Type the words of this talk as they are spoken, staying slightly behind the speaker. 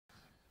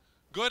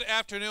Good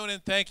afternoon,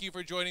 and thank you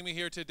for joining me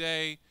here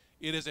today.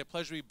 It is a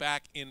pleasure to be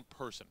back in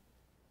person.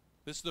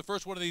 This is the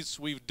first one of these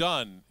we've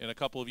done in a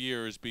couple of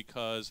years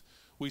because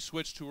we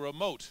switched to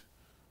remote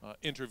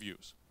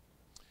interviews.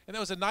 And that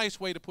was a nice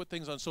way to put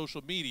things on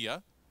social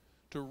media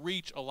to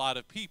reach a lot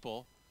of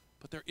people,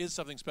 but there is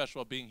something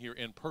special about being here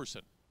in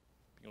person.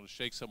 Being able to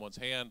shake someone's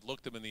hand,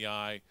 look them in the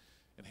eye,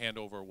 and hand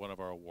over one of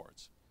our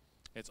awards.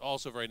 It's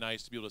also very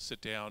nice to be able to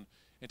sit down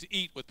and to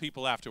eat with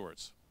people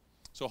afterwards.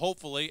 So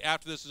hopefully,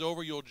 after this is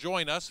over, you'll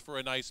join us for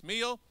a nice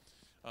meal.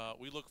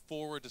 We look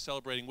forward to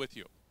celebrating with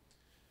you.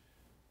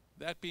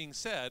 That being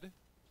said,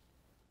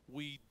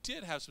 we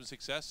did have some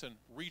success in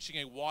reaching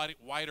a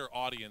wider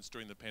audience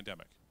during the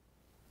pandemic.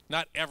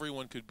 Not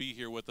everyone could be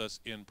here with us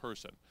in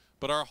person,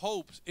 but our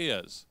hope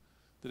is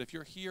that if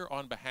you're here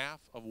on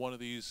behalf of one of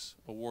these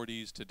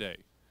awardees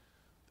today,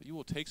 that you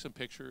will take some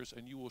pictures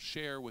and you will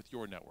share with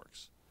your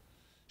networks.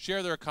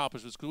 Share their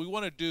accomplishments, because what we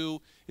want to do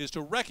is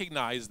to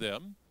recognize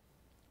them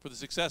for the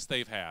success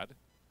they've had,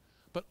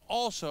 but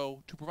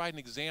also to provide an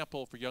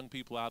example for young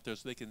people out there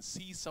so they can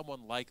see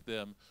someone like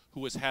them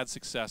who has had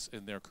success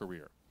in their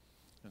career.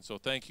 And so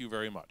thank you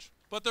very much.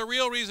 But the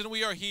real reason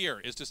we are here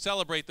is to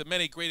celebrate the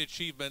many great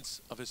achievements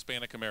of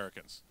Hispanic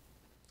Americans.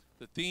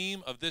 The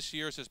theme of this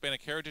year's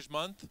Hispanic Heritage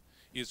Month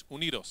is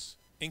Unidos,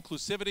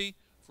 inclusivity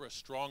for a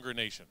stronger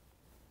nation.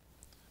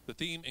 The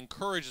theme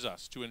encourages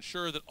us to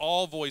ensure that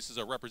all voices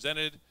are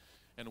represented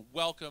and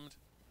welcomed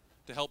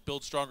to help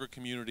build stronger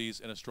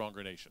communities and a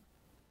stronger nation,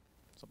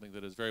 something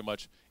that is very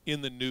much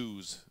in the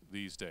news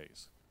these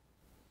days.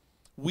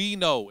 We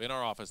know in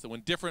our office that when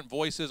different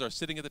voices are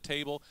sitting at the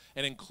table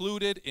and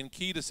included in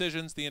key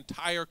decisions, the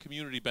entire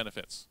community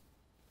benefits.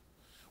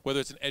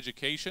 Whether it's in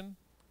education,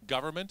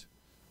 government,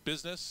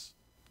 business,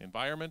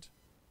 environment.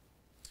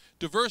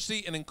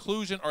 Diversity and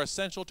inclusion are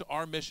essential to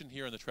our mission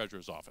here in the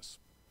Treasurer's Office.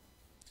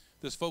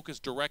 This focus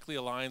directly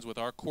aligns with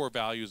our core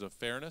values of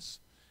fairness,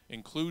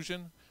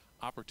 inclusion,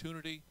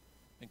 opportunity,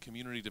 and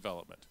community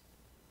development.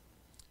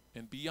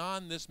 And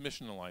beyond this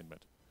mission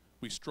alignment,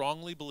 we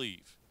strongly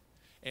believe,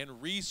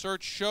 and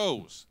research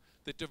shows,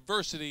 that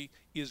diversity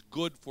is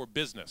good for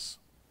business.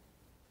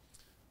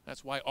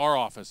 That's why our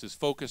office is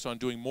focused on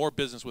doing more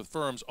business with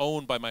firms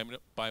owned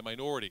by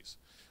minorities,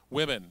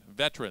 women,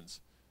 veterans,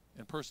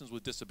 and persons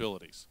with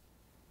disabilities.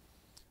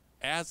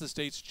 As the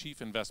state's chief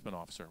investment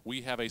officer,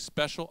 we have a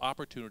special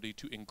opportunity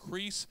to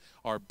increase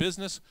our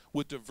business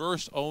with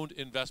diverse-owned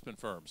investment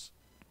firms.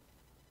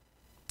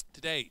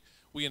 Today,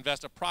 we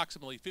invest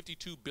approximately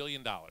 $52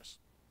 billion.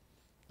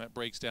 That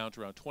breaks down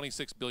to around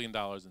 $26 billion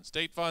in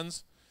state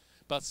funds,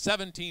 about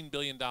 $17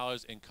 billion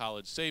in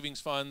college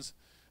savings funds,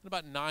 and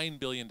about $9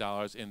 billion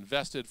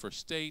invested for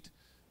state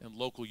and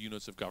local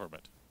units of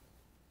government.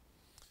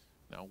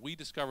 Now, we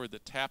discovered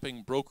that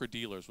tapping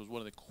broker-dealers was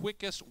one of the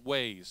quickest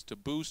ways to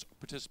boost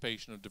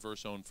participation of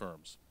diverse-owned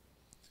firms.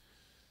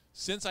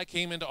 Since I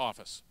came into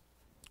office,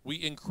 we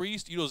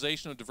increased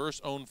utilization of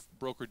diverse-owned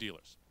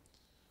broker-dealers.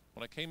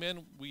 When I came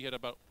in, we had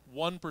about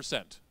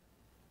 1%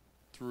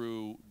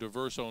 through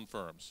diverse-owned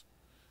firms.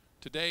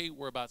 Today,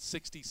 we're about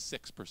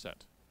 66%. And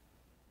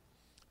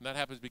that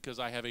happens because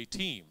I have a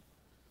team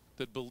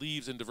that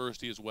believes in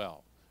diversity as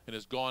well and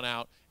has gone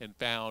out and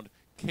found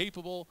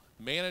capable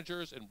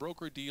managers and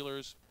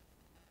broker-dealers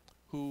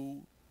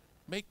who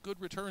make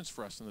good returns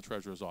for us in the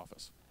Treasurer's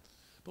Office.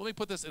 But let me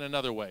put this in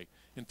another way.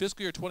 In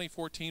fiscal year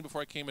 2014,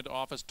 before I came into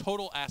office,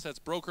 total assets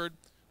brokered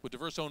with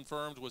diverse-owned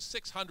firms was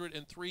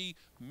 $603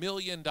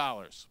 million.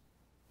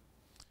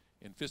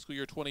 In fiscal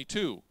year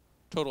 22,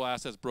 total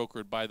assets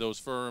brokered by those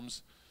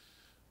firms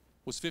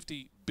was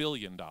 $50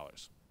 billion.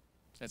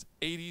 That's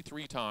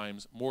 83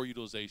 times more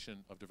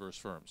utilization of diverse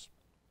firms.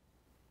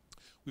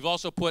 We've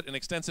also put an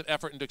extensive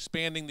effort into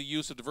expanding the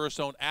use of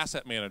diverse-owned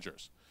asset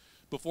managers.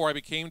 Before I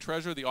became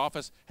treasurer, the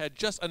office had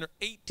just under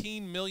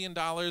 $18 million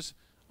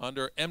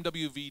under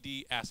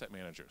MWVD asset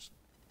managers.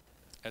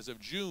 As of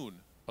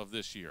June of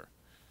this year,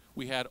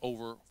 we had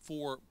over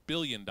 $4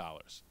 billion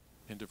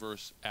in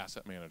diverse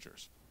asset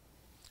managers.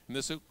 And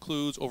this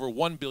includes over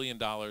 $1 billion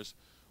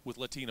with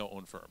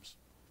Latino-owned firms.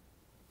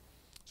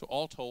 So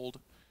all told,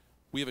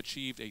 we have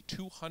achieved a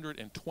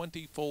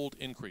 220-fold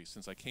increase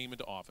since I came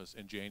into office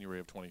in January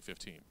of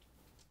 2015.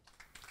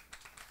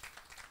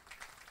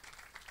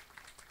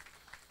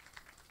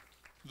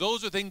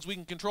 Those are things we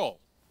can control.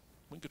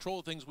 We can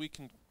control the things we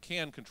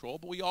can control,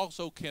 but we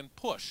also can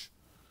push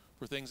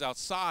for things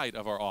outside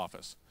of our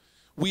office.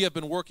 We have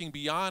been working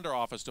beyond our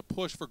office to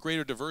push for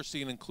greater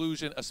diversity and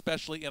inclusion,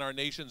 especially in our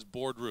nation's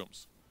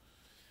boardrooms.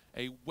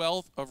 A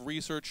wealth of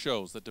research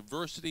shows that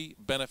diversity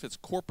benefits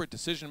corporate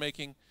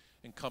decision-making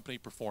and company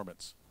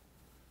performance.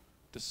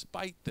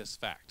 Despite this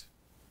fact,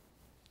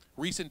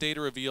 recent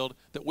data revealed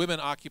that women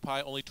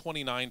occupy only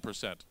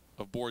 29%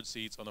 of board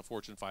seats on the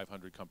Fortune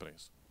 500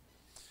 companies.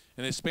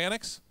 And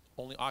Hispanics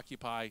only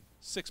occupy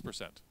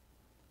 6%.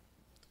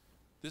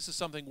 This is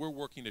something we're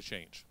working to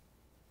change.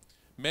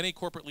 Many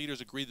corporate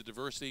leaders agree that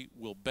diversity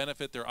will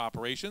benefit their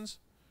operations.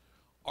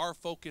 Our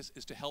focus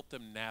is to help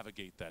them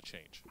navigate that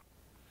change.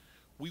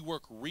 We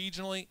work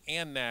regionally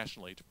and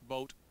nationally to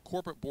promote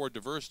corporate board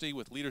diversity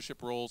with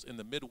leadership roles in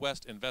the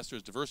Midwest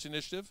Investors Diversity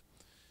Initiative,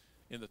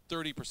 in the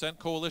 30%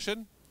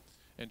 Coalition,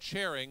 and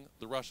chairing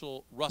the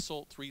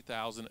Russell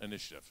 3000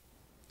 Initiative.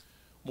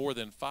 More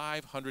than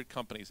 500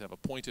 companies have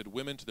appointed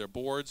women to their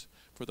boards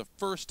for the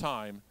first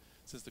time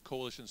since the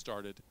coalition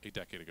started a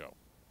decade ago.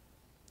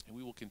 And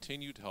we will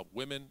continue to help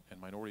women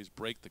and minorities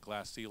break the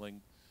glass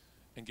ceiling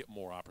and get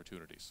more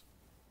opportunities.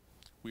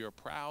 We are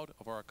proud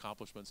of our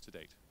accomplishments to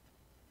date.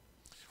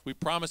 We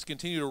promise to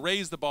continue to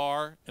raise the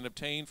bar and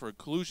obtain for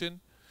inclusion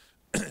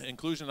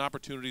and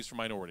opportunities for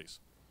minorities.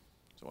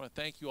 So I want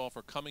to thank you all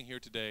for coming here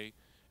today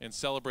and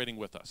celebrating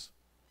with us.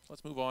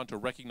 Let's move on to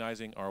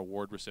recognizing our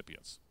award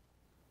recipients.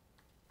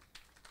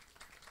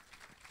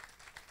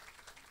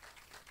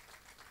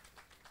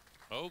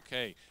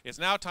 Okay, it's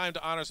now time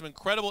to honor some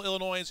incredible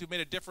Illinoisans who've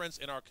made a difference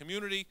in our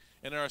community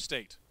and in our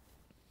state.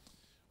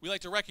 We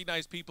like to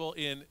recognize people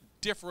in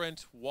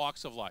different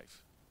walks of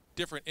life,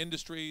 different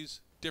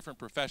industries, different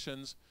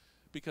professions,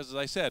 because as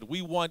I said,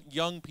 we want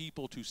young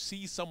people to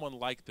see someone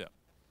like them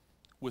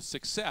with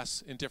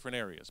success in different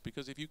areas.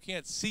 Because if you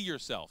can't see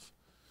yourself,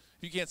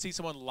 if you can't see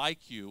someone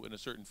like you in a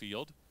certain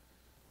field,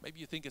 maybe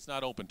you think it's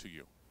not open to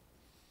you.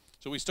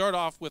 So we start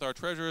off with our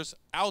Treasurer's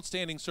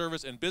Outstanding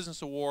Service and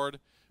Business Award,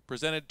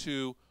 presented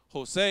to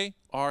Jose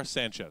R.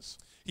 Sanchez.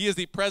 He is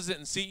the president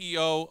and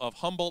CEO of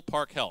Humboldt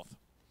Park Health.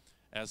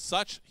 As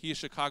such, he is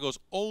Chicago's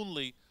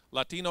only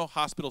Latino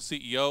hospital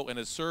CEO and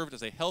has served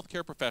as a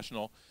healthcare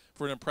professional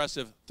for an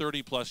impressive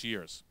 30-plus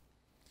years.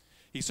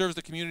 He serves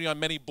the community on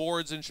many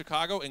boards in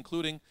Chicago,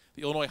 including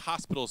the Illinois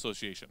Hospital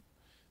Association,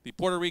 the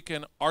Puerto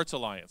Rican Arts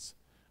Alliance,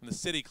 and the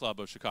City Club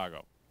of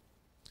Chicago.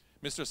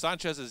 Mr.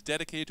 Sanchez is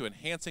dedicated to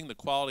enhancing the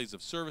qualities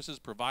of services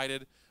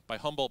provided by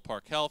Humboldt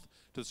Park Health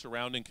to the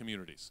surrounding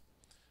communities,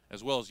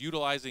 as well as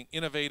utilizing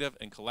innovative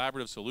and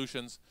collaborative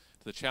solutions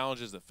to the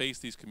challenges that face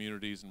these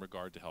communities in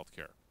regard to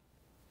healthcare.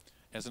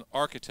 As an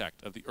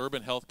architect of the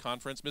Urban Health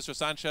Conference, Mr.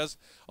 Sanchez,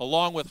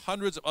 along with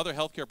hundreds of other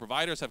healthcare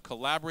providers, have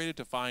collaborated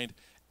to find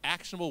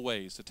actionable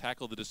ways to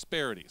tackle the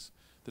disparities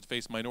that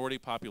face minority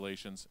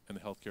populations in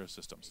the healthcare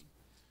systems.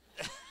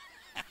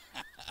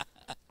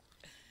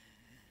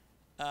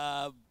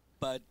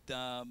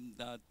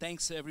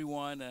 Thanks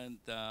everyone, and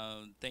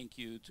thank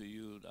you to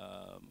you,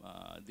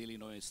 the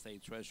Illinois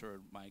State Treasurer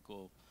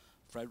Michael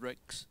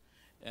Frerichs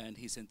and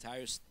his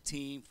entire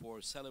team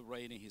for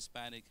celebrating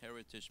Hispanic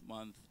Heritage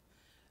Month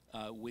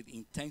with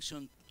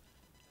intention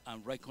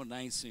and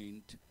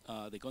recognizing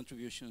the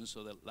contributions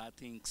of the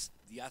Latinx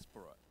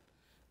diaspora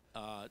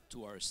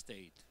to our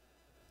state.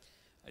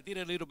 I did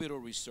a little bit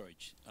of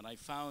research, and I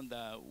found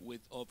that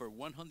with over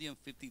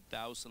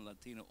 150,000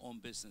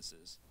 Latino-owned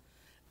businesses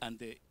and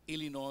the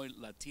Illinois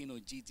Latino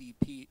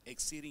GDP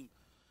exceeding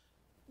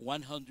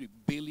 $100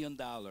 billion,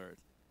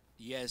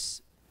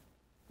 yes,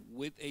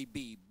 with a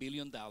B,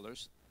 $billion,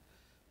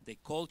 the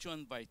culture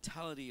and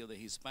vitality of the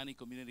Hispanic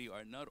community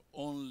are not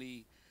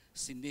only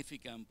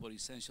significant but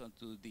essential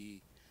to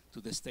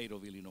the state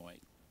of Illinois.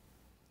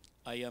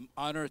 I am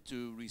honored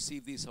to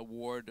receive this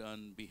award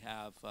on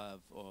behalf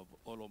of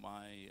all of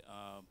my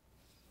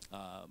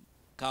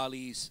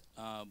colleagues,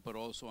 but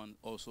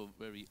also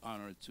very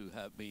honored to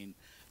have been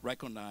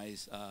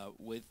recognized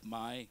with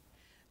my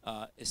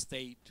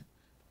state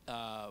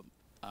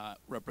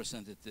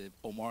representative,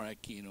 Omar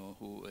Aquino,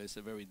 who is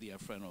a very dear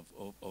friend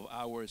of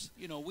ours.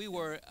 You know, we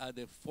were at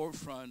the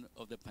forefront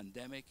of the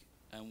pandemic,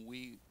 and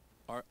we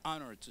are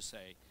honored to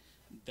say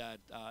that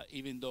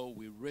even though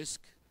we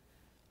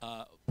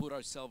put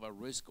ourselves at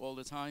risk all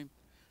the time,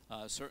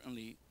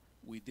 certainly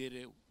we did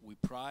it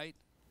with pride,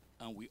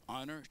 and we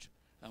honored,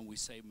 and we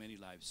saved many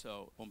lives.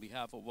 So on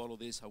behalf of all of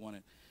this, I want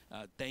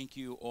to thank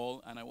you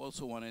all, and I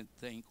also want to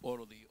thank all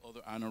of the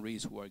other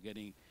honorees who are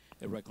getting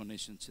a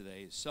recognition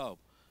today. So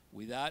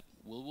with that,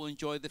 we will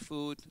enjoy the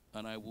food,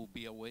 and I will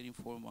be awaiting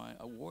for my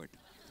award.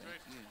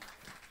 Thank you.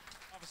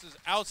 Office's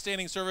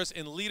Outstanding Service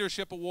in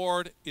Leadership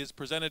Award is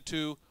presented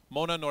to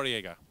Mona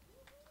Noriega.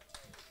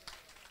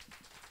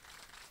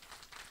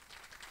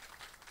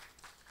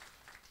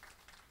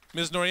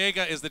 Ms.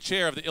 Noriega is the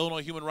chair of the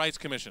Illinois Human Rights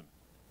Commission.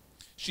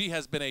 She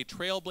has been a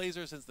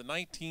trailblazer since the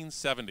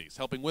 1970s,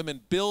 helping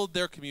women build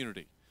their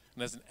community,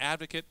 and as an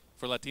advocate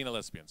for Latina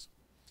lesbians.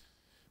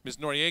 Ms.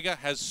 Noriega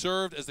has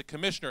served as the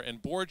commissioner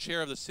and board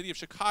chair of the City of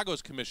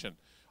Chicago's Commission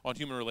on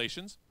Human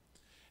Relations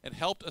and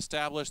helped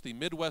establish the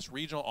Midwest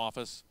Regional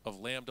Office of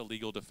Lambda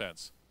Legal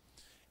Defense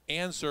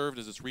and served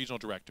as its regional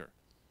director.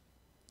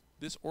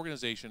 This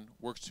organization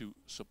works to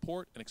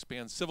support and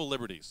expand civil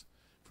liberties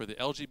for the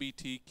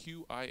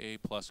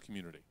LGBTQIA+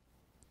 community.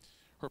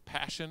 Her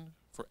passion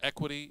for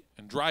equity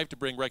and drive to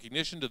bring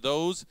recognition to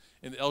those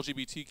in the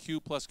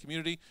LGBTQ+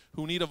 community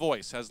who need a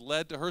voice has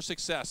led to her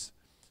success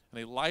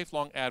and a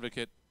lifelong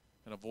advocate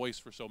and a voice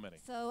for so many.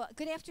 So,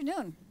 good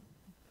afternoon.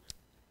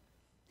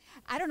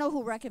 I don't know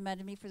who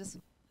recommended me for this.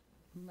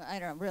 I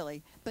don't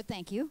really, but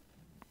thank you.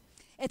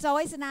 It's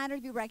always an honor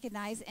to be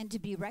recognized and to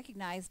be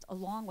recognized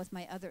along with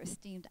my other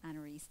esteemed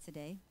honorees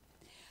today.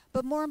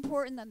 But more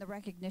important than the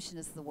recognition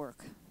is the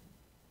work.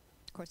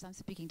 Of course, I'm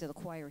speaking to the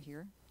choir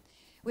here.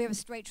 We have a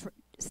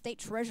state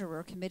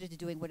treasurer committed to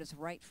doing what is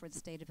right for the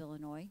state of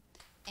Illinois.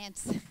 And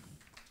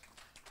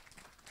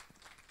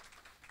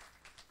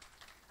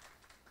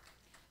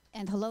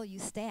hello, you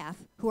staff,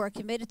 who are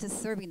committed to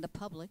serving the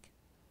public.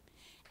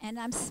 And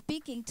I'm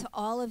speaking to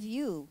all of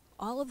you,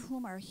 all of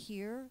whom are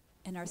here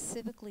and are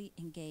civically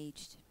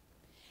engaged.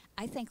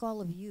 I thank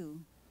all of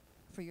you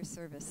for your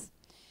service,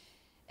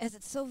 as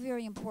it's so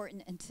very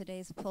important in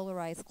today's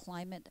polarized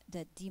climate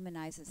that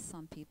demonizes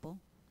some people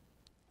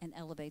and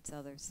elevates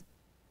others.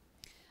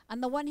 On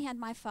the one hand,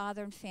 my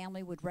father and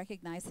family would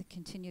recognize the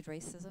continued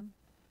racism,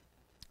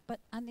 but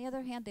on the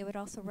other hand, they would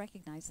also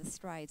recognize the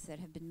strides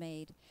that have been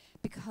made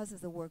because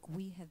of the work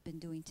we have been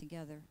doing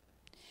together.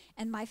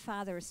 And my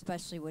father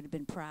especially would have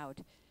been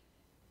proud.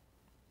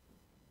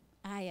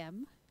 I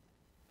am.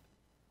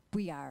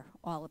 We are.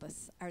 All of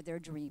us are their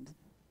dreams.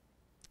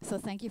 So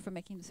thank you for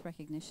making this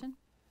recognition,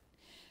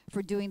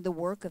 for doing the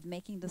work of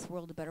making this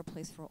world a better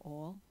place for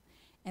all,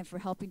 and for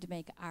helping to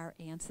make our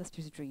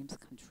ancestors' dreams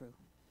come true.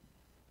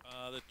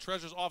 The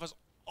Treasurer's Office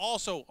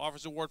also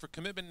offers an award for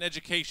commitment in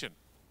education.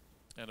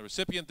 And the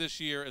recipient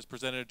this year is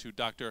presented to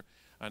Dr.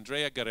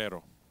 Andrea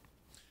Guerrero.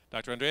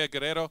 Dr. Andrea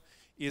Guerrero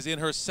is in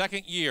her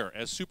second year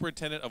as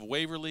superintendent of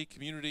Waverly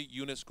Community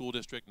Unit School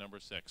District number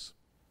 6.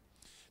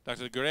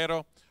 Dr.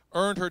 Guerrero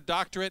earned her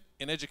doctorate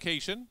in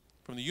education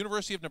from the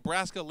University of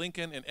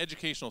Nebraska-Lincoln in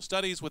Educational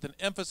Studies with an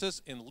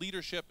emphasis in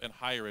leadership and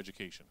higher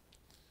education.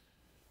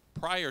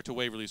 Prior to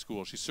Waverly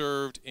School, she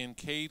served in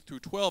K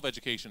through 12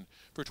 education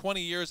for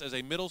 20 years as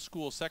a middle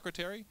school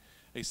secretary,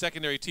 a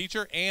secondary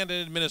teacher, and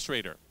an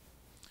administrator.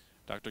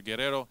 Dr.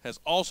 Guerrero has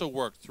also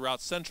worked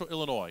throughout central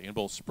Illinois in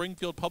both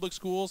Springfield Public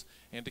Schools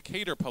and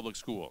Decatur Public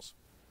Schools.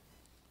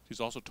 She's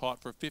also taught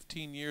for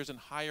 15 years in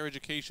higher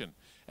education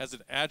as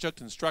an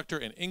adjunct instructor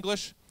in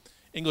English,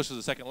 English as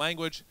a second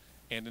language,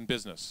 and in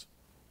business.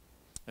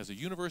 As a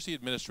university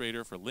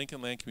administrator for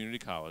Lincoln Land Community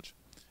College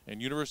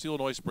and University of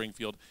Illinois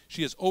Springfield,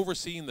 she has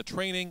overseen the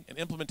training and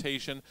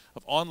implementation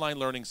of online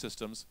learning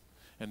systems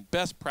and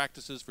best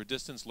practices for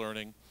distance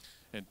learning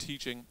and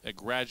teaching at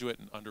graduate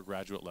and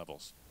undergraduate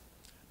levels.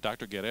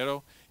 Dr.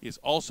 Guerrero is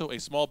also a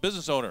small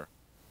business owner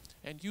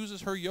and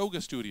uses her yoga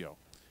studio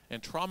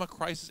and trauma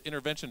crisis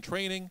intervention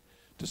training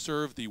to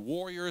serve the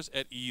Warriors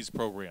at Ease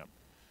program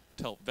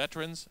to help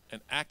veterans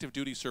and active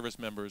duty service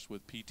members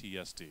with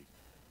PTSD.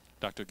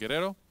 Dr.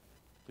 Guerrero,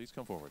 please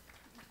come forward.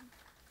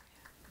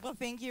 Well,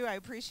 thank you. I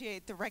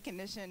appreciate the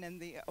recognition and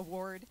the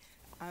award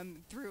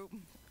through,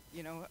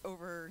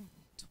 over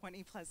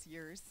 20 plus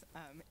years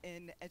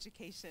in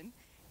education,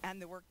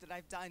 and the work that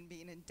I've done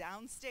being in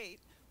downstate.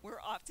 We're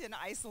often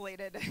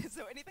isolated,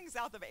 so anything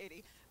south of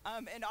 80,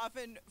 and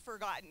often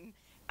forgotten.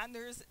 And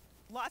there's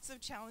lots of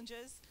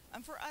challenges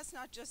for us,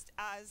 not just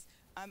as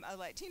a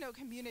Latino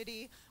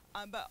community,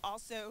 but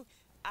also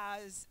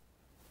as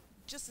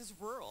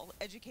rural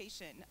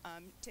education,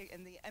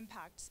 and the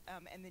impacts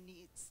and the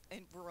needs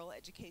in rural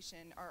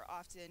education are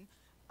often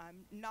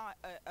not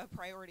a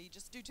priority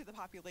just due to the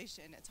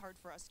population. It's hard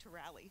for us to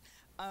rally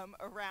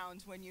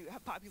around when you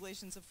have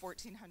populations of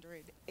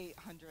 1,400,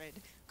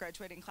 800,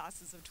 graduating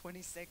classes of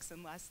 26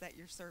 and less that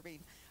you're serving.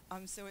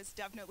 So it's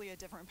definitely a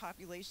different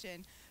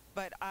population,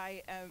 but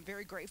I am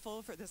very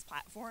grateful for this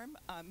platform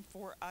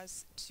for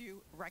us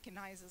to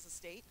recognize as a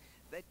state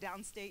that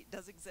downstate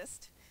does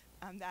exist,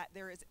 that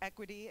there is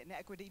equity and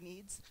equity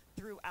needs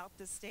throughout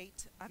the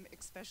state,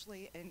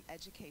 especially in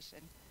education.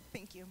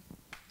 Thank you.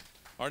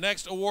 Our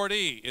next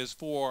awardee is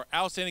for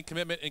Outstanding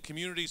Commitment in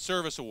Community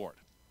Service Award.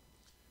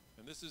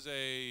 And this is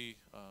a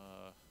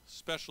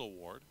special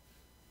award.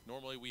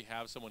 Normally we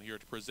have someone here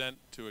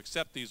to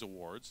accept these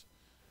awards,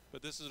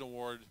 but this is an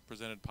award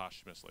presented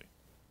posthumously.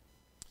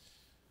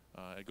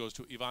 It goes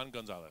to Ivan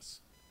Gonzalez.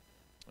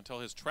 Until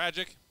his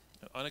tragic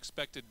and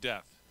unexpected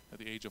death at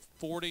the age of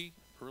 40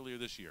 earlier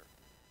this year,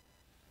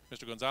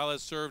 Mr.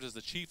 Gonzalez served as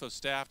the Chief of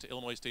Staff to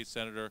Illinois State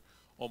Senator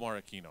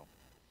Omar Aquino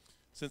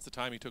since the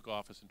time he took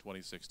office in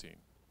 2016.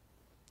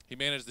 He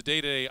managed the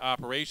day-to-day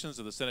operations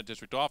of the Senate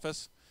District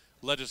Office,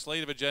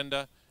 legislative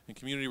agenda, and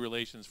community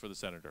relations for the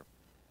senator.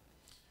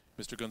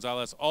 Mr.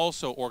 Gonzalez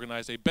also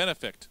organized a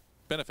benefit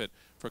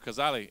for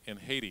Kazali in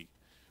Haiti,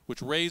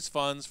 which raised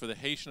funds for the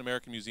Haitian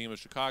American Museum of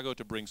Chicago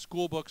to bring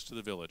school books to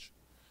the village,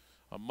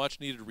 a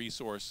much-needed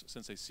resource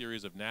since a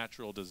series of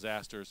natural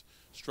disasters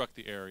struck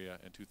the area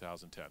in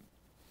 2010.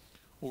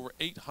 Over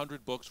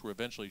 800 books were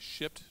eventually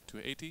shipped to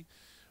Haiti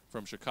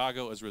from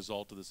Chicago as a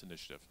result of this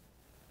initiative.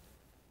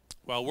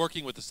 While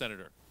working with the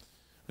senator,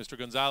 Mr.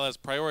 Gonzalez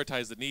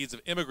prioritized the needs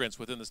of immigrants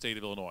within the state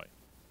of Illinois.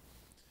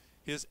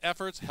 His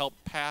efforts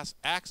helped pass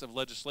acts of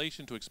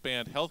legislation to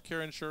expand health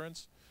care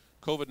insurance,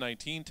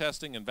 COVID-19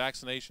 testing and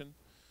vaccination,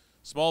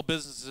 small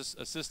business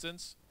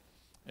assistance,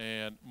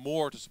 and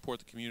more to support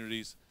the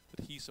communities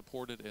that he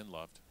supported and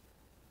loved.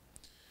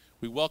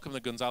 We welcome the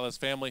Gonzalez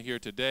family here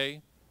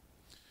today,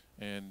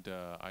 and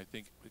I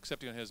think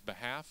accepting on his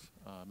behalf,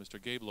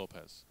 Mr. Gabe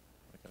Lopez.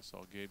 I think I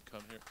saw Gabe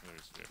come here.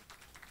 There's Gabe.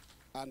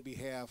 On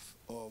behalf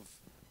of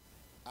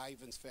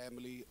Ivan's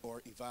family,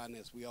 or Ivan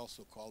as we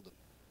also called him,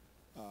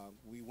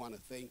 We want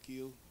to thank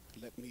you.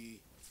 Let me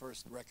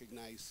first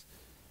recognize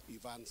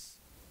Ivan's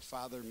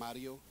father,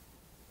 Mario,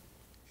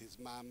 his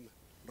mom,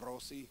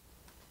 Rosie,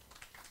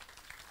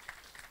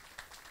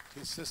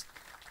 his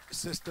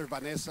sister,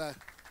 Vanessa,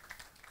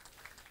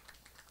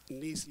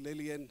 niece,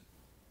 Lillian,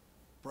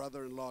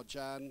 brother-in-law,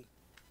 John,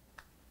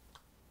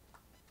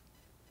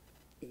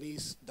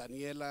 niece,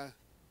 Daniela,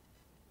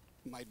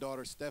 my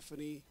daughter,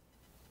 Stephanie,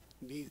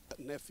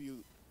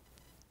 nephew,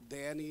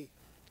 Danny,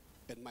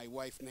 and my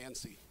wife,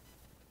 Nancy.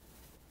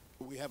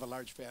 We have a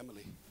large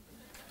family.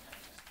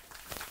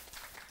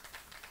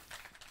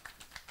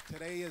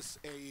 Today is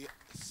a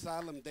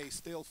solemn day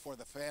still for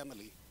the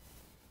family,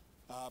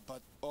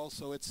 but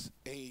also it's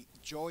a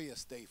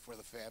joyous day for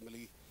the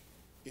family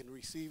in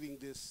receiving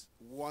this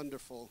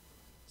wonderful,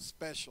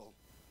 special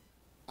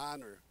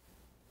honor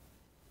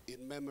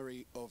in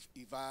memory of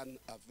Ivan,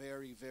 a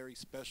very, very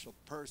special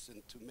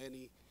person to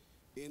many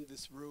in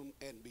this room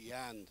and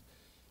beyond.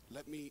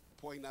 Let me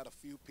point out a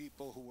few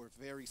people who were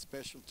very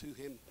special to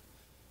him,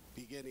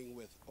 beginning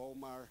with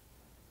Omar,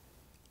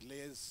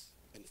 Liz,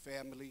 and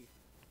family,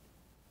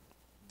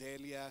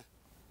 Delia,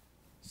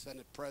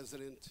 Senate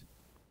President,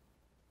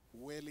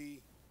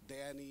 Willie,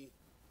 Danny,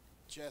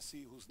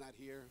 Jesse, who's not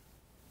here,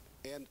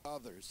 and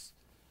others.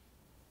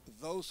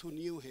 Those who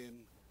knew him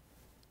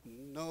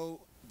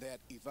know that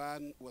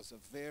Ivan was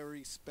a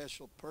very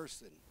special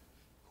person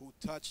who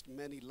touched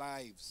many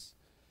lives.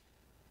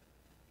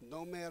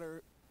 No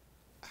matter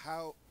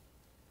how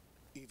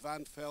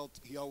Ivan felt,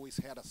 he always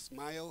had a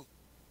smile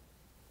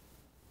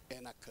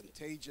and a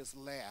contagious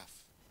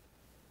laugh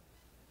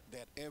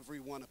that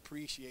everyone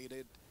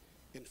appreciated.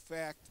 In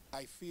fact,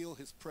 I feel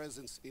his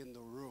presence in the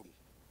room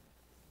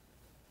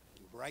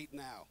right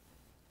now.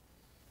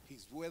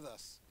 He's with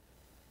us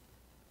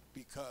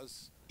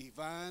because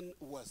Ivan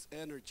was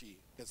energy.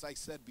 As I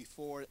said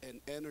before, and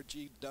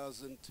energy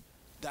doesn't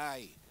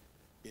die.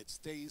 It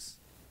stays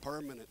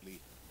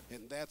permanently.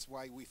 And that's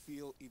why we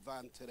feel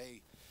Ivan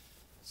today.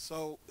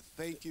 So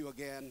thank you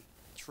again,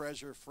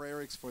 Treasurer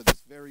Frerichs, for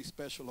this very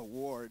special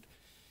award.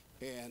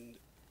 And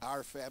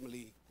our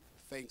family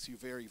thanks you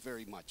very,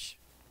 very much.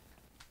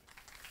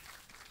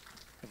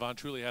 Ivan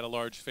truly had a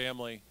large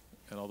family,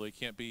 and although he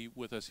can't be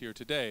with us here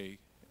today,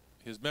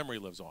 his memory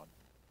lives on.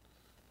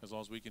 As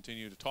long as we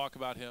continue to talk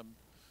about him,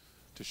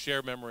 to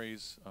share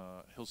memories,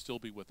 he'll still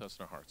be with us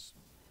in our hearts.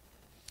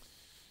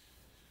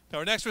 Now,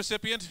 our next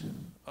recipient,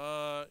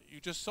 you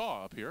just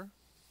saw up here,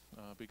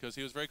 because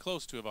he was very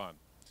close to Ivan.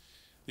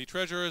 The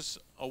Treasurer's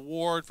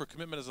Award for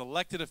Commitment as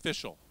Elected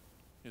Official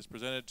is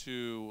presented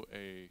to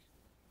a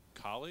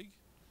colleague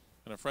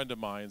and a friend of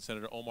mine,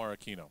 Senator Omar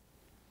Aquino.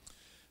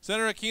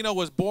 Senator Aquino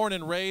was born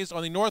and raised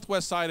on the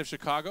northwest side of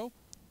Chicago.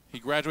 He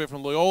graduated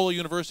from Loyola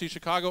University,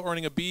 Chicago,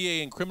 earning a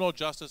BA in Criminal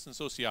Justice and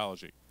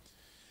Sociology.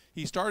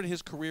 He started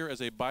his career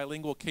as a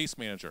bilingual case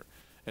manager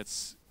at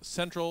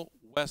Central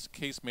West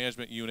Case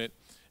Management Unit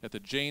at the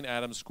Jane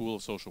Addams School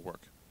of Social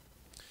Work.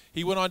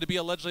 He went on to be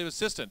a legislative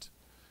assistant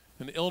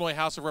in the Illinois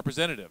House of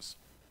Representatives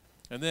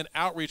and then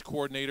outreach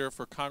coordinator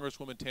for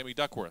Congresswoman Tammy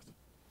Duckworth.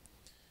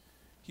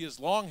 He has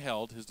long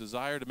held his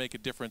desire to make a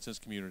difference in his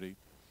community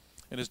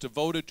and is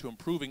devoted to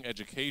improving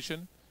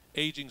education,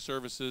 aging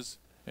services,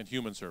 and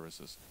human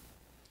services.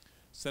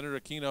 Senator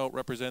Aquino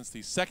represents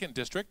the 2nd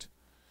District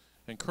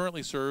and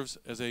currently serves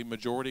as a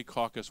Majority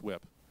Caucus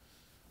Whip.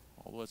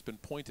 Although it's been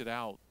pointed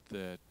out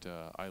that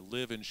I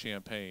live in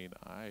Champaign,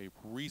 I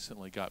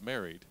recently got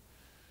married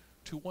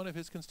to one of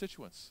his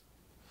constituents.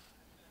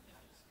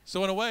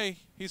 So in a way,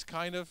 he's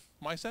kind of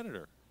my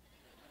senator,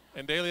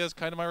 and Delia is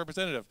kind of my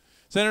representative.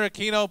 Senator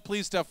Aquino,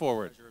 please step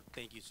forward.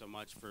 Thank you so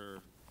much for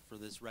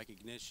this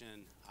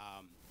recognition.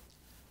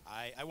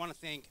 I want to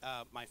thank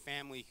my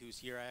family who's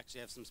here. I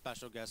actually have some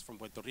special guests from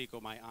Puerto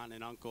Rico, my aunt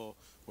and uncle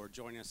who are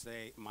joining us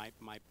today, my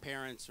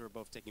parents who are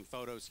both taking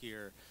photos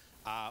here,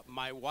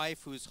 my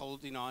wife who's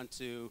holding on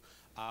to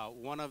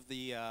one of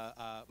the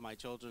my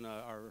children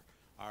are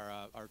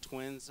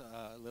twins,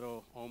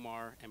 little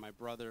Omar, and my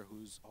brother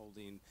who's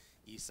holding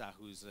Isa,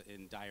 who's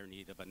in dire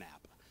need of a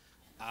nap.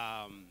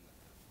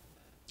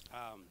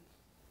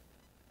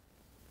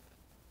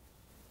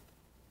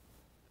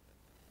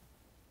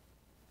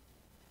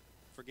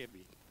 Forgive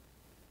me.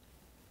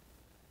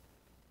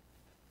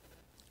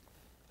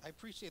 I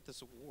appreciate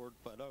this award,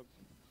 but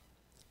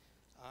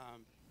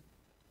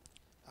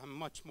I'm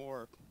much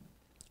more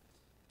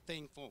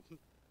thankful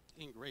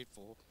and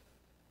grateful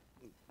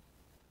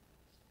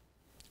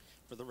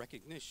for the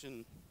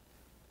recognition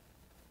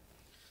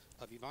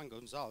of Ivan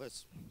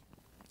Gonzalez.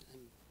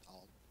 And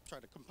I'll try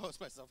to compose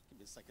myself. Give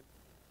me a second.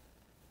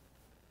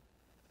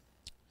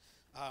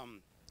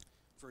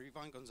 For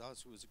Ivan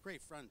Gonzalez, who was a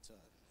great friend to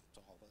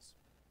all of us.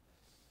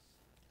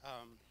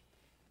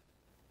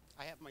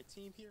 I have my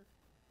team here.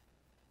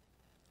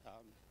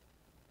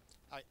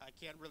 I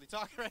can't really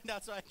talk right now,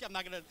 so I'm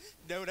not going to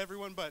note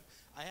everyone, but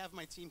I have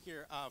my team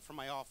here from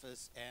my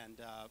office,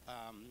 and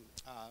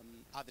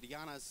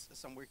Adriana's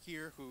somewhere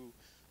here, who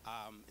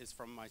is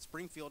from my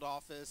Springfield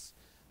office,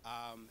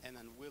 and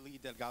then Willie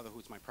Delgado,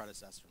 who's my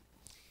predecessor.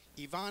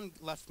 Yvonne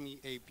left me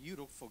a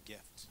beautiful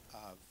gift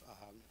of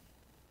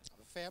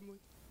a family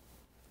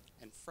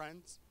and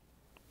friends.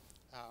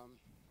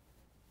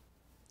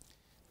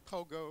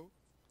 Pogo.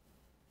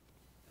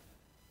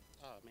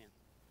 Oh, man.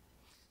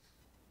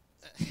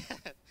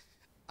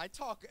 I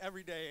talk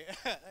every day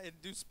and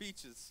do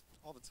speeches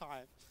all the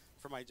time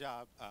for my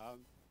job.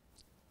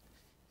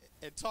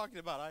 And talking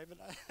about Ivan,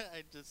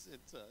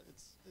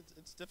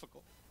 it's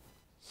difficult.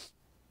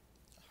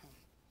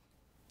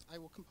 I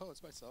will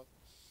compose myself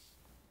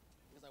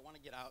because I want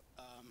to get out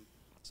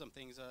some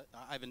things.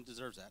 Ivan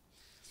deserves that.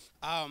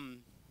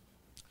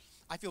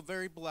 I feel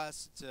very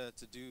blessed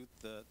to do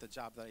the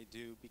job that I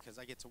do because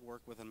I get to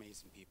work with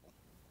amazing people.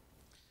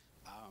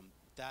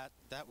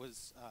 That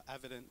was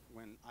evident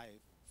when I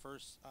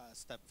first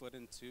stepped foot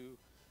into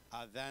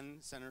then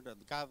Senator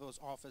Delgado's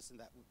office, and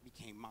that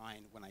became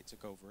mine when I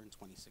took over in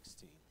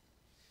 2016.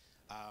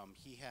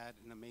 He had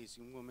an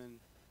amazing woman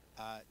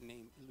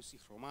named Lucy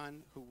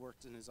Roman who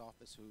worked in his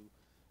office, who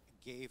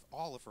gave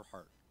all of her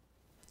heart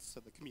to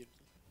the community.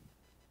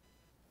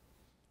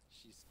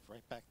 She's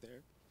right back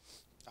there.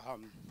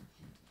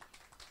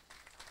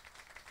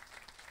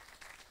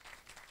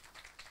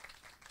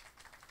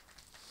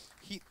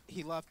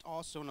 He left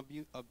also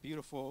in a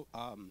beautiful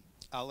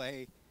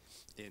LA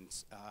in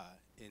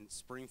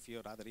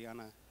Springfield,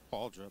 Adriana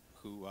Baldrup,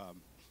 who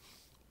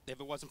if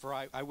it wasn't for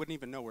I wouldn't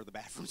even know where the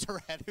bathrooms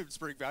are at in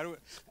Springfield.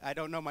 I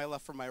don't know my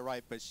left from my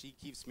right, but she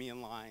keeps me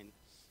in line.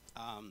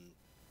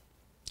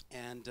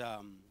 And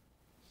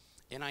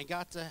I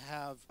got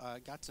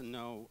to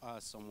know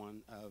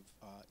someone of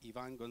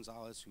Ivan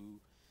Gonzalez, who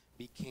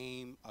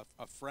became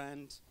a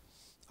friend,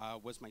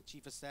 was my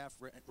chief of staff,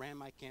 ran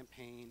my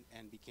campaign,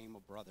 and became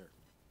a brother.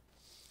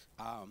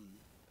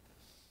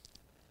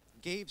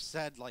 Gabe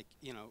said, like,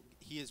 you know,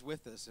 he is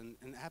with us, and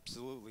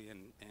absolutely,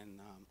 and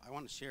I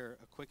want to share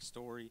a quick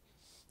story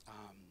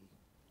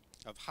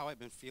of how I've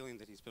been feeling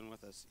that he's been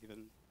with us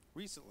even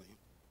recently.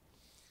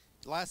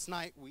 Last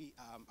night,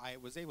 I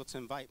was able to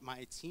invite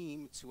my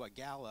team to a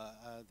gala.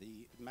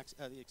 The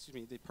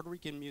Puerto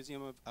Rican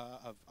Museum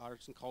of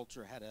Arts and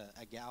Culture had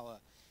a gala,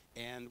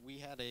 and we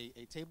had a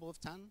table of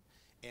 10,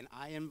 and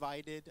I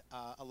invited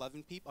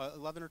 11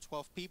 or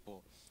 12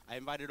 people. I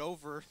invited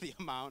over the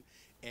amount,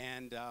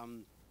 and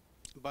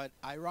but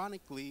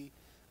ironically,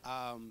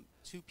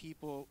 2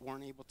 people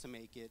weren't able to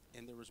make it,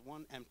 and there was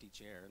 1 empty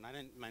chair, and I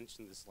didn't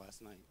mention this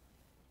last night.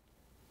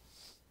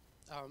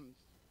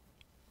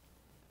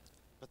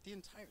 But the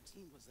entire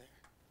team was there,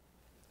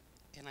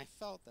 and I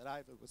felt that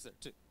Ivan was there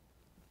too,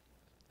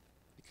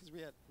 because we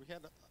had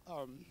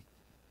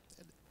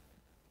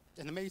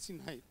an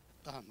amazing night.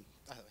 By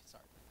the way,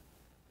 sorry.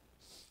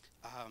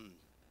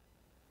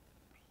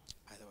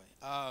 By the way,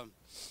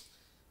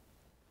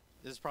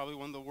 this is probably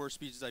one of the worst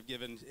speeches I've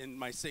given in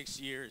my 6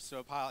 years, so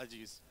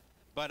apologies.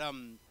 But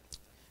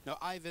no,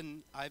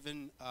 Ivan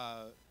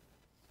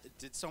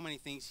did so many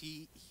things.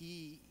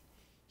 He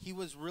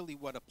was really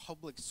what a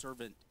public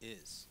servant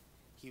is.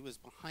 He was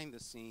behind the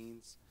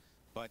scenes,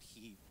 but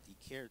he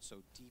cared so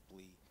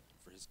deeply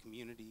for his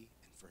community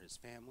and for his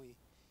family.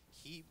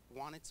 He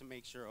wanted to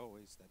make sure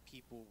always that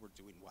people were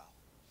doing well.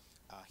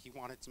 He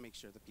wanted to make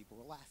sure that people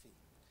were laughing.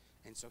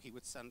 And so he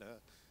would send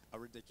a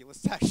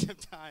ridiculous text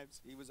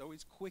sometimes. He was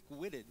always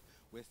quick-witted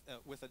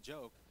with a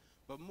joke.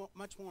 But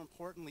much more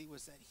importantly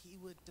was that he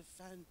would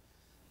defend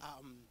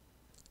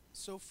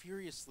so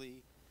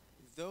furiously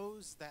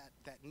those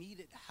that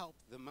needed help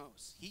the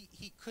most.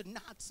 He could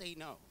not say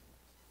no.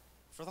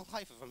 For the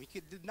life of him, he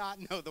did not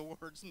know the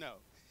words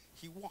no.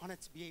 He wanted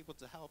to be able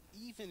to help,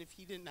 even if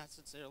he didn't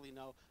necessarily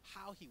know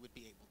how he would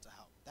be able to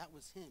help. That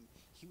was him.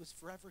 He was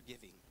forever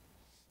giving.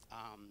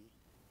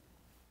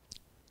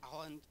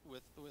 I'll end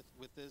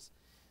with this.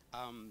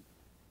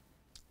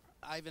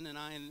 Ivan and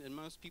I, and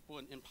most people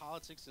in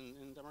politics and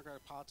in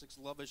Democratic politics,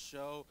 love a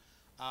show,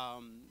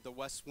 The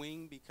West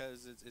Wing,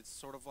 because it's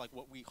sort of like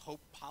what we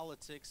hope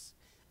politics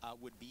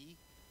would be.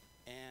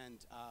 And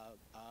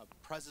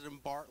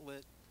President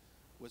Bartlett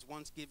was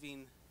once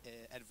giving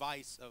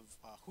advice of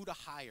who to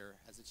hire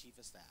as a chief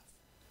of staff.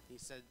 He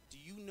said, do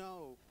you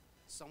know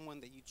someone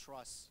that you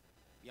trust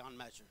beyond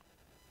measure,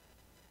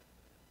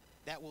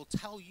 that will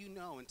tell you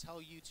no and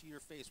tell you to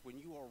your face when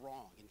you are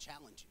wrong and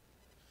challenge you,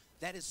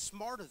 that is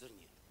smarter than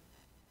you?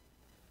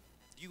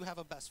 Do you have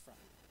a best friend?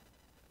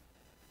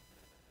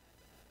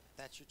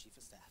 That's your chief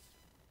of staff.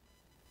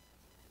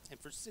 And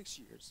for 6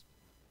 years,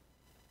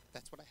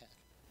 that's what I had.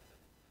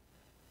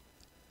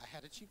 I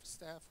had a chief of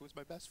staff who was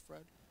my best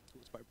friend, who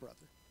was my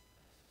brother.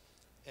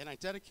 And I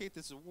dedicate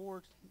this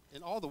award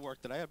and all the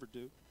work that I ever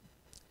do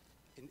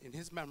in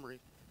his memory,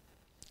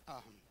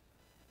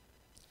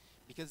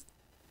 because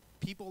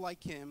people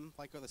like him,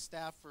 like the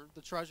staff or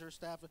the treasurer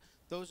staff,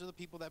 those are the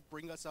people that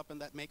bring us up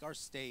and that make our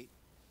state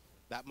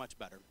that much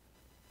better.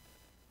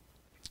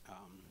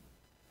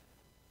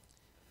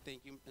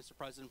 Thank you, Mr.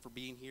 President, for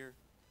being here,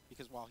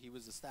 because while he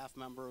was a staff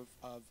member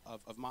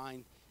of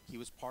mine, he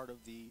was part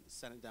of the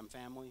Senate Dem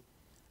family.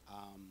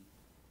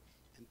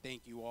 And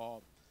thank you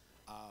all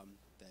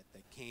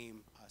that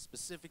came.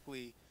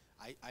 Specifically,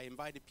 I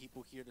invited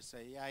people here to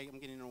say, yeah, I'm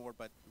getting an award,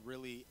 but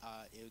really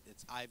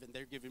it's Ivan.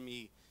 They're giving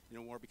me an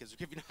award because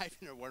they're giving Ivan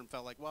an award, and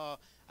felt like, well,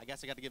 I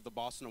guess I got to give the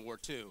boss an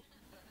award too.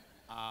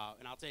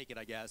 And I'll take it,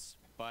 I guess.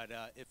 But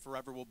it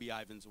forever will be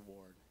Ivan's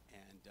award.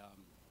 And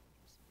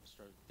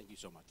thank you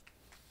so much.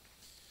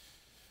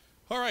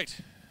 All right.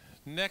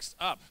 Next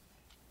up,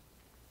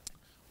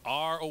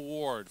 our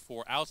award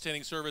for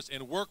outstanding service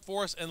in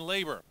workforce and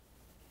labor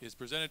is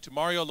presented to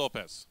Mario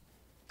Lopez.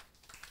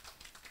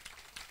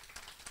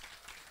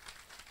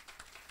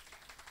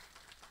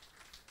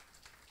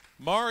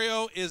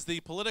 Mario is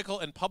the Political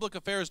and Public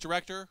Affairs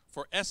Director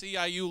for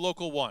SEIU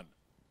Local 1.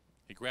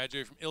 He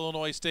graduated from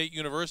Illinois State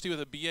University with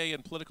a BA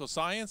in Political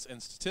Science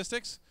and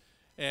Statistics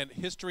and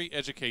History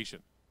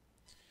Education.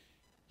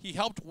 He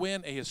helped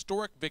win a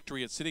historic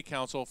victory at City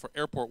Council for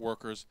airport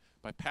workers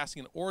by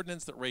passing an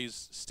ordinance that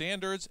raised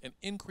standards and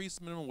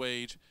increased minimum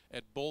wage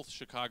at both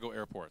Chicago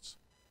airports.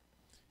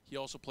 He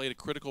also played a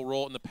critical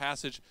role in the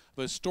passage of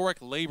a historic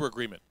labor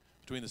agreement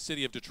between the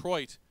City of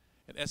Detroit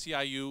and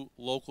SEIU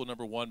Local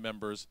Number 1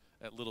 members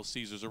at Little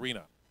Caesars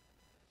Arena.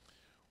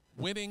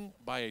 Winning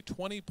by a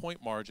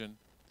 20-point margin,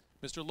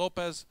 Mr.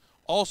 Lopez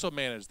also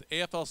managed the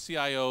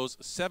AFL-CIO's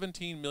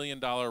 $17 million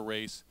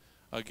race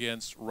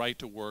against Right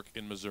to Work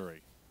in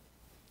Missouri.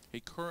 He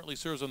currently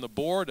serves on the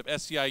board of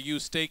SEIU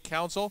State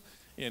Council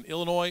in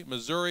Illinois,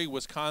 Missouri,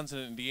 Wisconsin,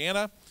 and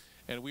Indiana,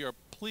 and we are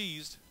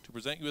pleased to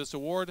present you this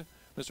award.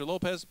 Mr.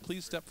 Lopez,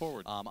 please step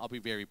forward. I'll be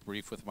very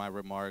brief with my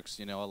remarks.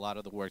 You know, a lot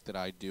of the work that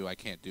I do, I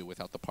can't do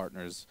without the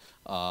partners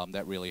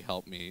that really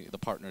help me. The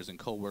partners and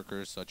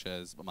coworkers, such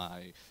as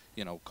my,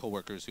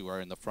 coworkers who are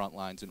in the front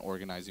lines and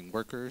organizing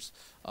workers,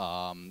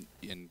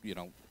 in,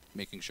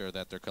 making sure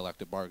that their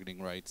collective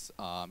bargaining rights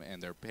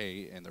and their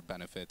pay and their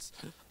benefits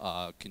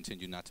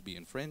continue not to be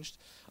infringed.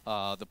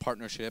 The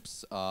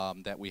partnerships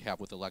that we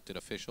have with elected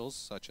officials,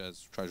 such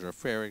as Treasurer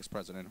Frerichs,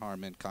 President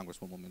Harmon,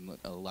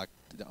 Congresswoman-elect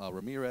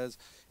Ramirez,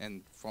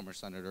 and former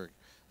Senator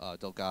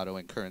Delgado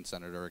and current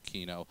Senator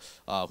Aquino,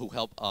 who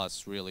help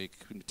us really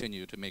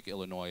continue to make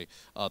Illinois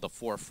the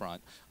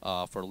forefront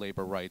for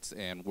labor rights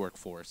and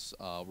workforce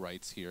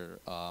rights here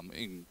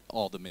in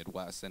all the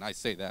Midwest. And I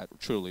say that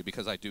truly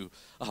because I do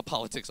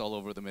politics all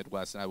over the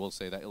Midwest, and I will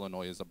say that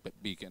Illinois is a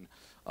beacon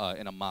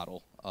and a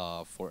model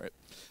for it.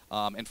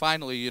 And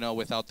finally,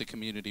 without the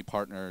community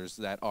partners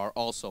that are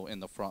also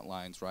in the front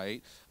lines,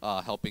 right,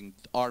 helping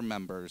our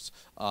members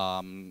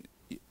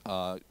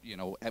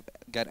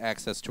get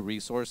access to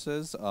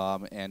resources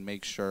and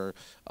make sure,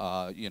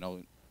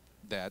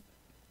 that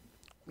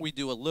we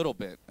do a little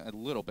bit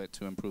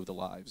to improve the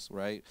lives,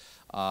 right?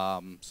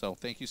 So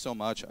thank you so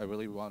much. I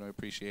really want to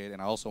appreciate it.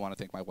 And I also want to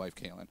thank my wife,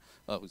 Kaylin,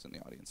 who's in the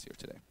audience here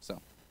today.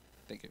 So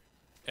thank you.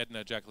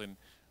 Edna Jacqueline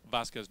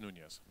Vasquez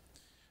Nunez.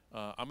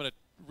 I'm going to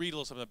read a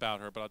little something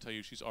about her, but I'll tell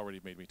you she's already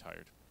made me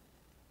tired.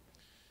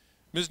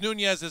 Ms.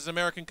 Nunez is an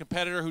American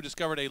competitor who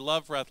discovered a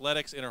love for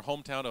athletics in her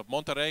hometown of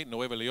Monterrey,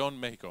 Nuevo León,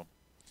 Mexico.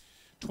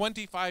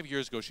 25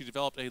 years ago, she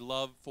developed a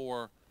love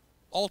for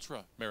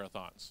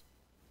ultramarathons.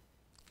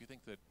 If you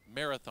think that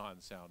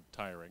marathons sound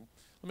tiring,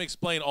 let me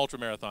explain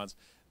ultramarathons.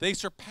 They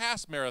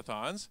surpass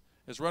marathons,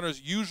 as runners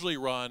usually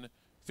run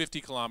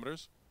 50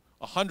 kilometers,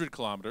 100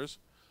 kilometers,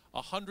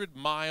 100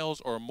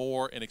 miles or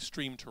more in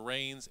extreme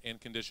terrains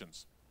and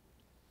conditions.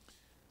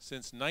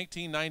 Since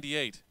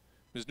 1998,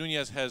 Ms.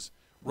 Nunez has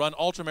run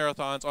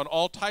ultramarathons on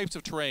all types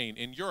of terrain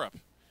in Europe,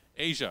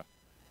 Asia,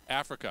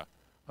 Africa,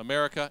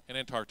 America, and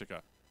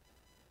Antarctica.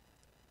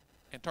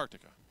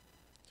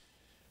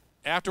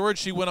 Afterwards,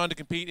 she went on to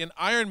compete in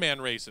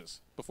Ironman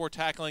races before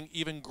tackling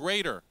even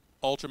greater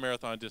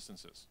ultramarathon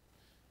distances.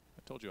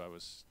 I told you I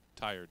was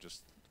tired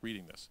just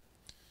reading this.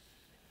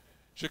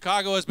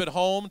 Chicago has been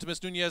home to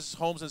Ms. Nunez's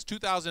home since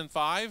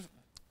 2005.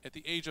 At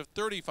the age of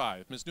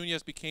 35, Ms.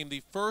 Nunez became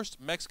the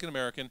first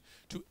Mexican-American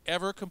to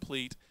ever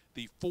complete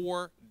the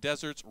Four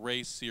Deserts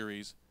Race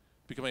Series,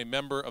 become a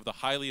member of the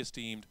highly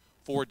esteemed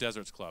Four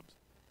Deserts Club.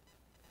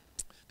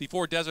 The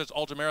Four Deserts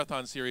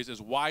Ultramarathon Series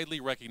is widely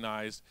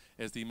recognized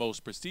as the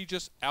most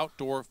prestigious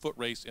outdoor foot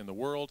race in the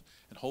world,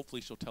 and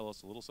hopefully she'll tell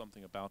us a little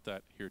something about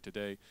that here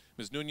today.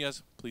 Ms.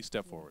 Nunez, please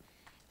step forward.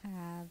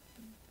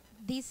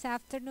 This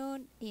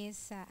afternoon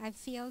I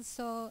feel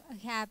so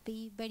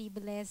happy, very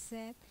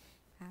blessed,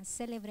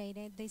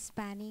 celebrated the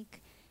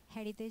Hispanic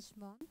Heritage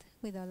Month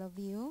with all of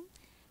you.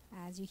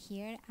 As you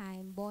hear,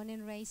 I'm born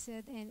and raised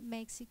in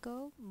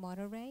Mexico,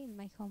 Monterrey, in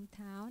my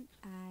hometown.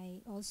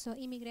 I also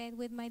immigrated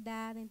with my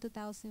dad in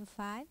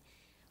 2005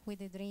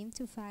 with a dream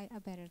to find a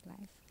better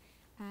life.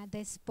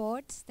 The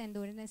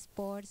endurance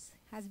sports,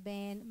 has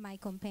been my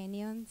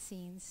companion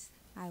since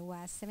I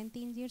was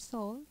 17 years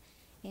old.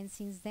 And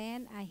since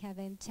then, I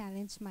haven't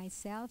challenged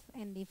myself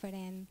in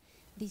different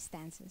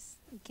distances.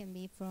 It can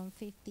be from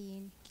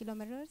 15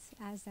 kilometers,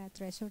 as the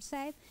treasurer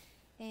said,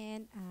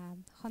 and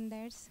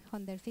 100,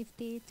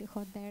 150 to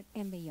 100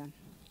 and beyond.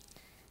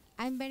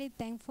 I'm very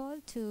thankful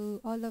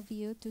to all of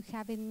you to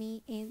having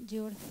me in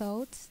your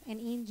thoughts and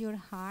in your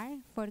heart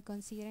for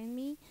considering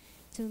me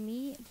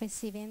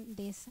receiving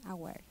this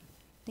award.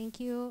 Thank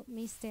you,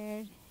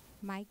 Mr.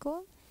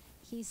 Michael.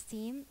 his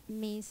team,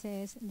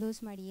 Mrs.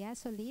 Luz Maria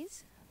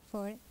Solis,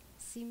 for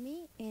seeing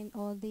me in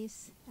all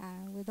this,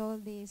 with all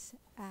these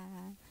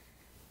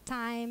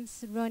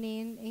times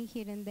running and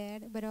here and there,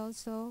 but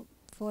also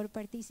for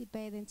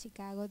participate in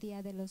Chicago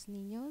Dia de los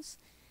Niños.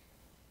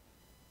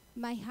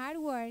 My hard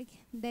work,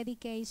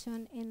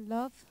 dedication, and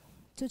love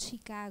to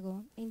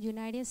Chicago and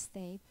United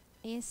States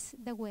is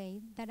the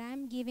way that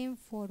I'm giving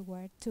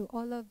forward to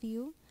all of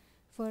you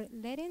for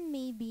letting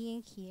me be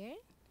in here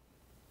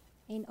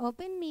and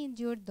open me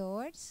your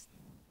doors.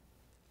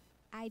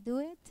 I do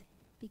it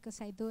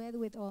because I do it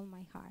with all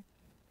my heart.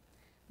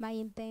 My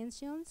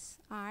intentions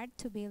are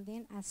to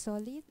building a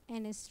solid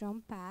and a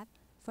strong path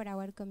for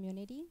our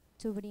community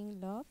to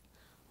bring love,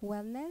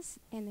 wellness,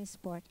 and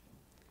sport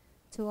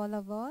to all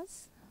of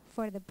us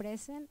for the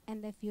present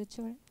and the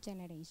future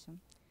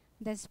generation.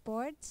 The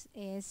sports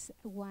is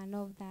one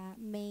of the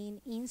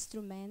main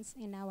instruments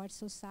in our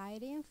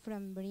society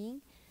from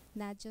bring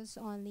not just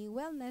only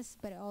wellness,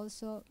 but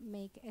also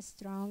make a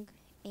strong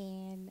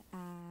and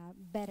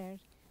better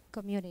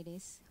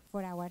communities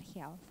for our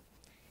health.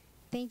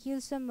 Thank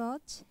you so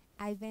much.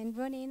 I've been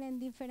running in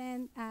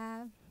different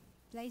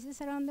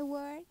places around the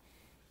world,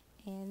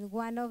 and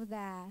one of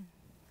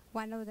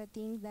the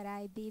things that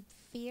I did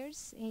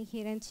first in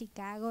here in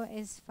Chicago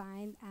is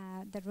find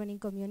the running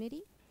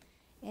community.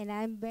 And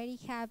I'm very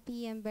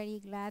happy and very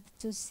glad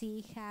to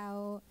see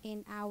how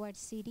in our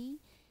city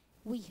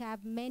we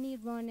have many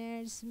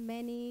runners,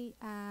 many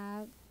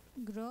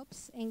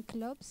groups and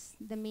clubs.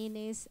 The mean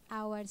is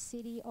our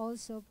city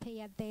also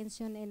pay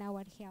attention in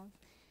our health.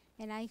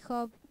 And I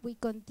hope we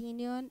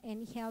continue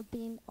in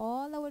helping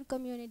all our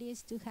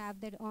communities to have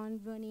their own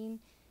running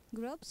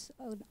groups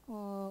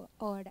or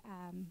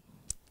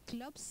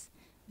clubs,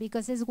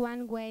 because it's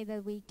one way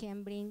that we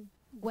can bring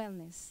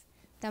wellness,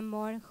 the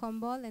more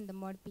humble and the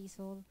more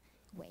peaceful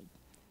way.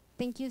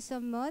 Thank you so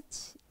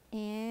much,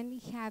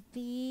 and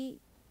happy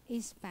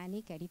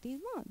Hispanic Heritage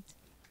Month.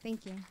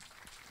 Thank you.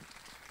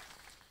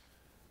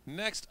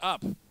 Next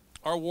up,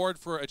 our award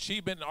for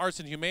Achievement in Arts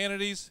and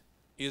Humanities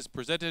is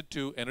presented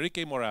to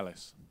Enrique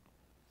Morales.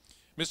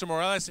 Mr.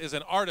 Morales is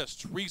an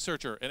artist,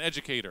 researcher, and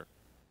educator.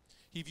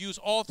 He views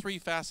all three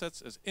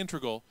facets as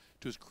integral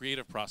to his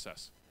creative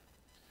process.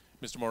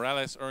 Mr.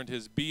 Morales earned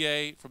his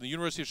BA from the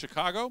University of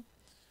Chicago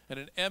and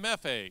an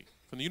MFA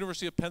from the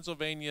University of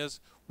Pennsylvania's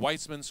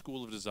Weizmann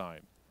School of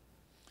Design.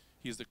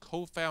 He is the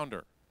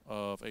co-founder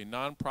of a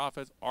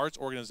nonprofit arts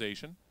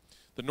organization,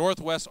 the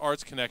Northwest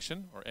Arts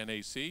Connection, or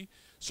NAC,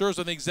 serves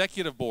on the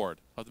executive board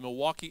of the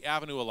Milwaukee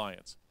Avenue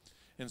Alliance,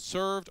 and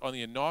served on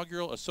the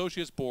inaugural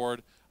Associates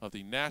Board of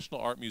the National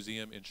Art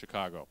Museum in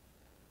Chicago.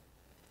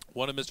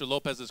 One of Mr.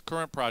 Lopez's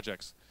current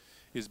projects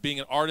is being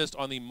an artist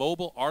on the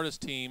mobile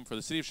artist team for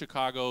the City of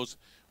Chicago's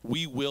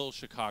We Will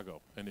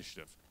Chicago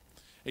initiative,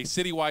 a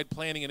citywide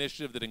planning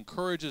initiative that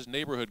encourages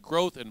neighborhood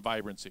growth and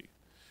vibrancy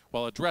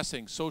while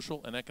addressing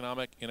social and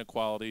economic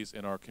inequalities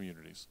in our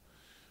communities.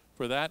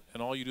 For that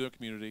and all you do in the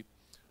community,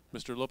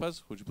 Mr.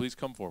 Lopez, would you please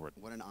come forward?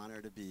 What an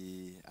honor to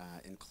be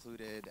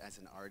included as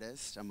an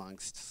artist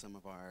amongst some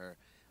of our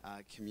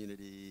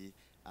community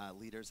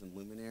leaders and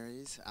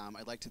luminaries.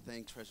 I'd like to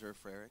thank Treasurer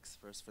Frerichs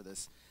first for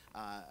this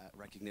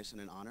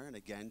recognition and honor, and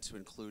again to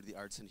include the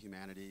arts and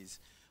humanities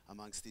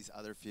amongst these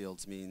other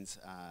fields means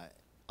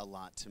a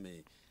lot to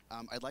me.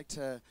 I'd like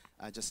to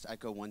just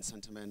echo one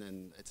sentiment,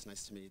 and it's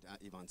nice to meet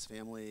Yvonne's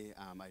family.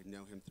 I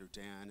know him through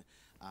Dan,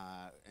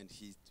 and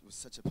he was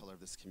such a pillar of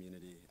this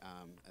community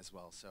as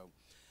well. So,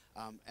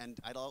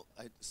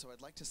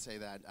 I'd like to say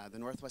that the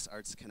Northwest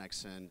Arts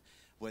Connection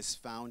was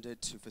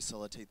founded to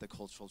facilitate the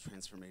cultural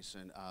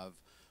transformation of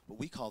what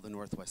we call the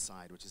Northwest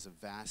Side, which is a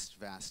vast,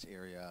 vast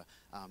area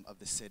of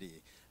the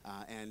city,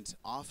 and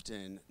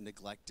often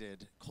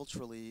neglected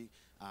culturally,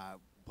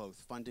 both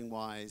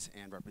funding-wise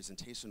and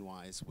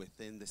representation-wise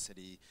within the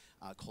city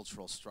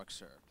cultural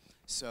structure.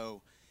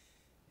 So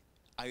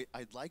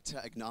I'd like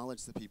to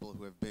acknowledge the people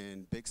who have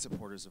been big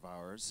supporters of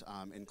ours,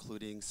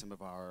 including some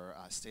of our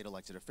state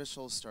elected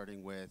officials,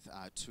 starting with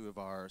two of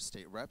our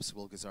state reps,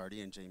 Will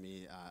Guzzardi and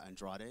Jamie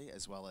Andrade,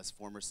 as well as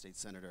former state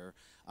senator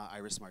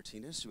Iris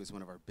Martinez, who was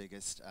one of our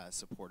biggest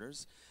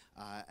supporters,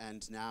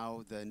 and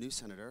now the new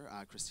senator,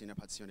 Cristina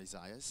Pazione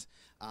Zayas.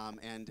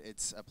 And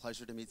it's a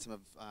pleasure to meet some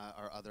of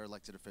our other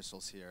elected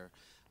officials here.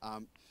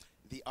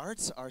 The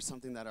arts are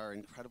something that are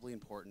incredibly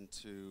important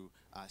to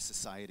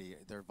society.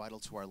 They're vital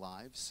to our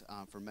lives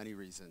for many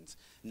reasons,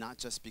 not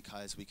just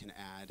because we can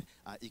add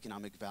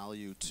economic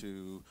value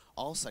to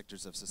all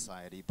sectors of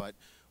society, but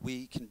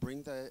we can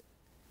bring the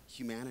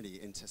humanity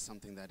into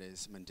something that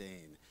is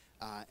mundane.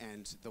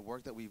 And the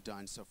work that we've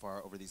done so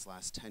far over these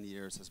last 10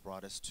 years has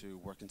brought us to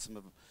work in some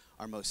of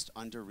our most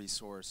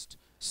under-resourced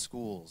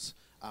schools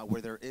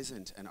where there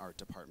isn't an art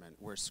department,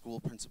 where school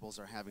principals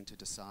are having to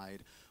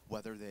decide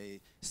whether they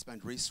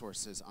spend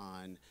resources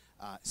on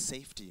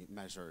safety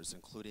measures,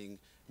 including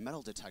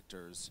metal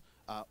detectors,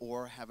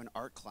 or have an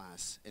art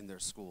class in their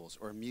schools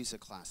or a music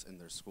class in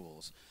their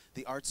schools.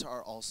 The arts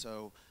are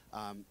also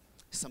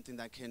something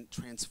that can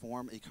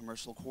transform a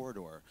commercial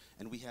corridor.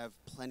 And we have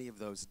plenty of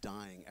those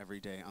dying every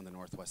day on the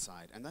Northwest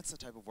Side. And that's the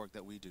type of work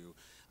that we do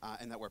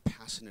and that we're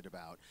passionate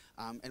about.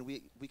 And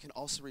we can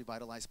also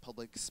revitalize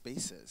public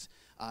spaces.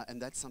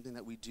 And that's something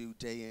that we do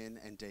day in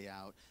and day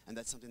out. And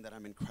that's something that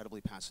I'm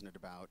incredibly passionate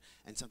about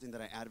and something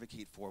that I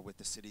advocate for with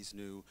the city's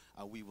new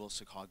We Will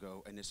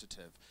Chicago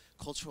initiative.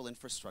 Cultural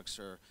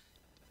infrastructure.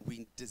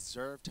 We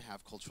deserve to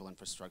have cultural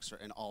infrastructure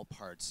in all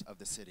parts of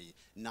the city,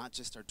 not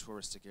just our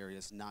touristic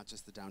areas, not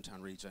just the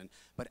downtown region,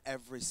 but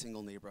every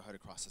single neighborhood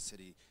across the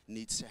city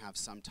needs to have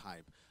some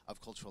type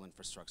of cultural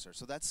infrastructure.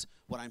 So that's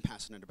what I'm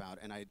passionate about,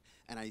 and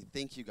I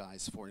thank you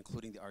guys for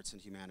including the arts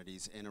and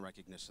humanities in a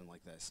recognition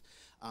like this.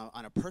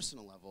 On a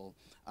personal level,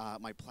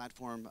 my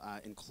platform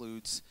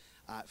includes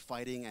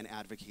fighting and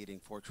advocating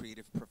for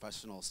creative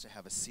professionals to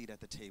have a seat at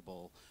the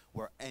table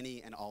where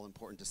any and all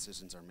important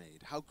decisions are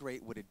made. How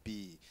great would it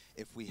be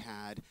if we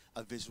had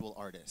a visual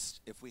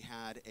artist, if we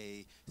had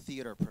a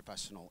theater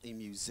professional, a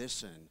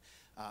musician,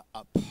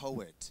 a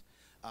poet,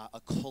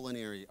 a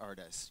culinary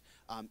artist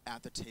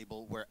at the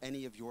table where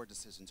any of your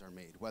decisions are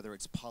made, whether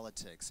it's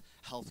politics,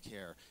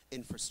 healthcare,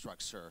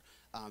 infrastructure,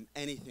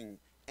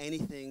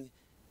 anything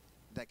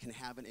that can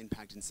have an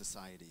impact in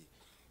society.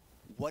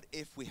 What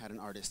if we had an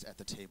artist at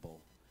the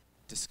table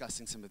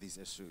discussing some of these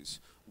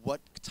issues? What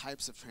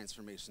types of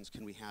transformations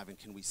can we have and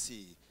can we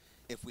see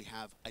if we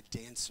have a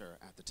dancer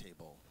at the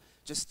table?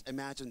 Just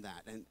imagine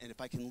that. And if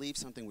I can leave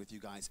something with you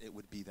guys, it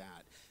would be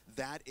that.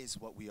 That is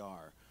what we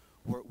are.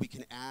 We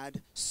can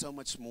add so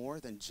much more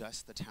than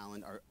just the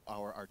talent,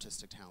 our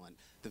artistic talent.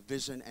 The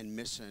vision and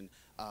mission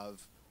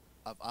of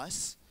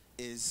us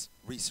is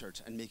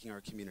research and making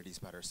our communities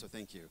better. So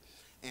thank you.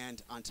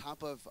 And on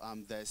top of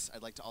this,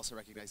 I'd like to also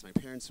recognize my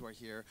parents who are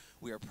here.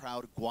 We are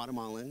proud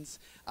Guatemalans,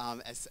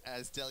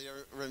 as Delia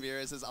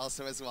Ramirez is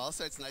also as well,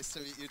 so it's nice to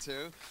meet you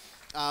too.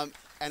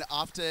 And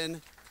often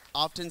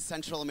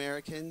Central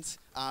Americans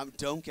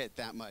don't get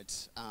that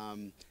much.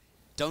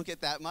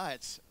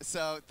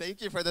 So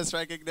thank you for this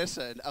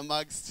recognition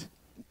amongst,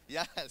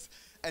 yes.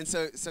 And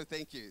so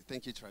thank you,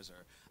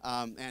 Treasurer.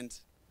 And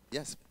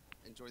yes,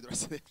 enjoy the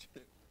rest of the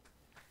afternoon.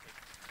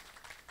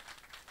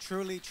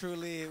 Truly,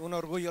 truly, un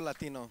orgullo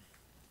Latino.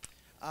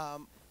 I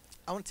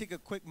want to take a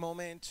quick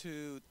moment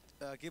to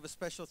give a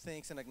special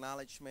thanks and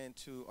acknowledgement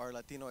to our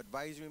Latino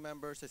advisory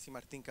member, Ceci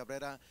Martin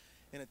Cabrera.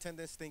 In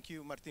attendance, thank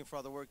you, Martin, for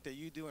all the work that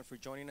you do and for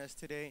joining us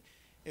today.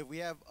 If we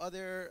have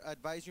other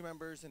advisory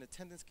members in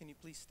attendance, can you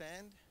please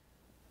stand?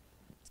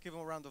 Let's give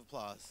them a round of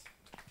applause.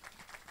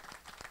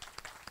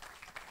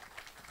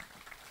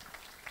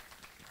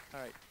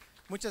 All right.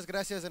 Muchas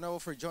gracias de nuevo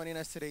for joining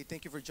us today.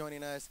 Thank you for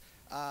joining us.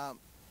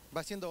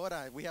 Va siendo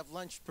hora. We have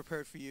lunch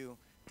prepared for you.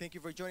 Thank you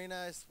for joining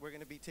us. We're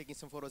going to be taking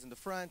some photos in the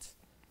front.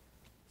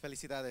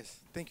 Felicidades.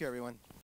 Thank you, everyone.